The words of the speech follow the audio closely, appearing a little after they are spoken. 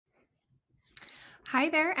Hi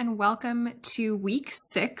there, and welcome to week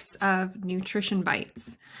 6 of Nutrition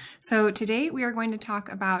Bites. So, today we are going to talk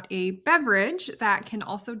about a beverage that can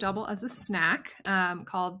also double as a snack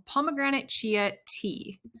called Pomegranate Chia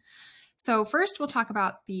Tea. So, first we'll talk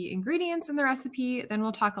about the ingredients in the recipe, then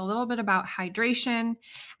we'll talk a little bit about hydration,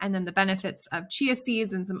 and then the benefits of chia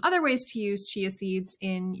seeds and some other ways to use chia seeds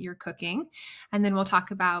in your cooking. And then we'll talk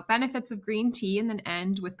about benefits of green tea and then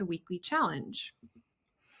end with the weekly challenge.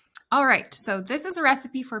 All right, so this is a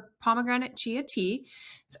recipe for pomegranate chia tea.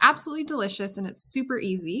 It's absolutely delicious and it's super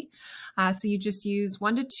easy. So you just use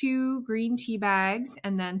 1 to 2 green tea bags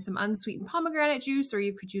and then some unsweetened pomegranate juice, or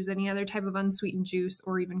you could use any other type of unsweetened juice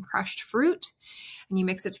or even crushed fruit. And you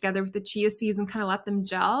mix it together with the chia seeds and kind of let them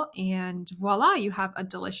gel, and voila, you have a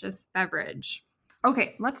delicious beverage.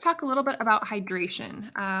 Okay, let's talk a little bit about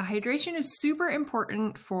hydration. Hydration is super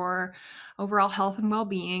important for overall health and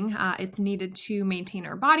well-being. It's needed to maintain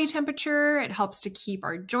our body temperature. It helps to keep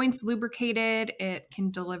our joints lubricated. It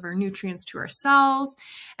can deliver nutrients to our cells,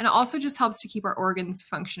 and it also just helps to keep our organs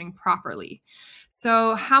functioning properly.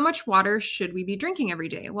 So how much water should we be drinking every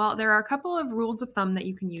day? Well, there are a couple of rules of thumb that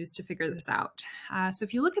you can use to figure this out. So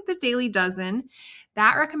if you look at the Daily Dozen,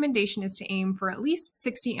 that recommendation is to aim for at least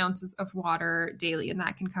 60 ounces of water daily, and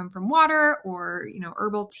that can come from water or,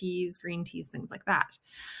 herbal teas, green teas, things like that.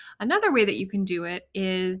 Another way that you can do it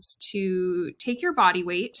is to take your body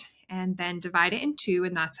weight and then divide it in 2,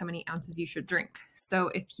 and that's how many ounces you should drink. So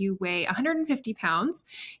if you weigh 150 pounds,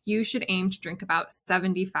 you should aim to drink about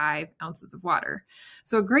 75 ounces of water.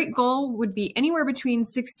 So a great goal would be anywhere between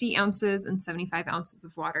 60 ounces and 75 ounces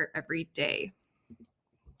of water every day.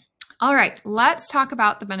 All right, let's talk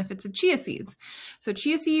about the benefits of chia seeds. So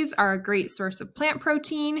chia seeds are a great source of plant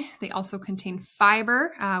protein. They also contain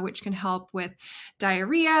fiber, which can help with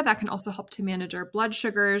diarrhea. That can also help to manage our blood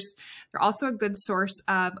sugars. They're also a good source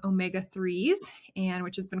of omega-3s, and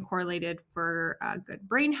which has been correlated for good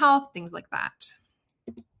brain health, things like that.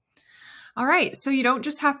 All right, so you don't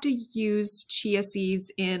just have to use chia seeds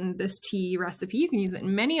in this tea recipe. You can use it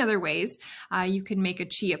in many other ways. You can make a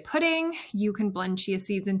chia pudding. You can blend chia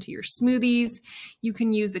seeds into your smoothies. You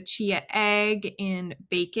can use a chia egg in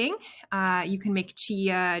baking. You can make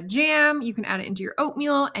chia jam. You can add it into your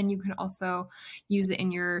oatmeal, and you can also use it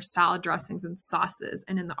in your salad dressings and sauces.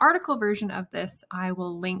 And in the article version of this, I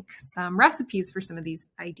will link some recipes for some of these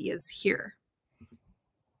ideas here.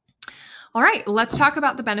 All right, let's talk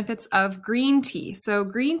about the benefits of green tea. So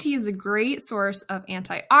green tea is a great source of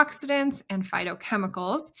antioxidants and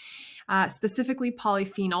phytochemicals, specifically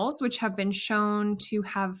polyphenols, which have been shown to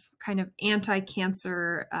have kind of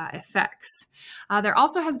anti-cancer effects. There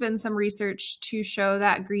also has been some research to show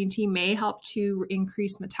that green tea may help to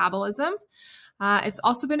increase metabolism. It's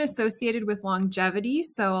also been associated with longevity.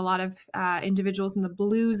 So a lot of individuals in the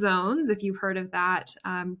blue zones, if you've heard of that,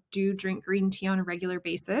 do drink green tea on a regular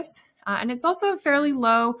basis. And it's also a fairly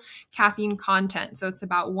low caffeine content. So it's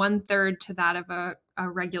about 1/3 to that of a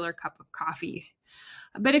regular cup of coffee.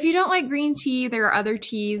 But if you don't like green tea, there are other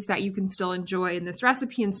teas that you can still enjoy in this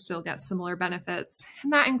recipe and still get similar benefits.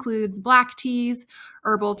 And that includes black teas,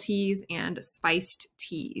 herbal teas, and spiced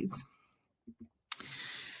teas.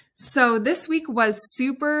 So this week was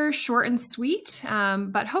super short and sweet,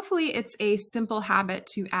 but hopefully it's a simple habit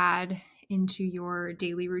to add into your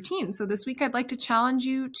daily routine. So this week I'd like to challenge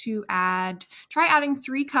you to try adding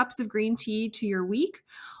 3 cups of green tea to your week,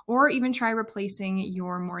 or even try replacing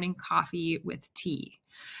your morning coffee with tea.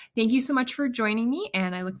 Thank you so much for joining me,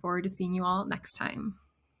 and I look forward to seeing you all next time.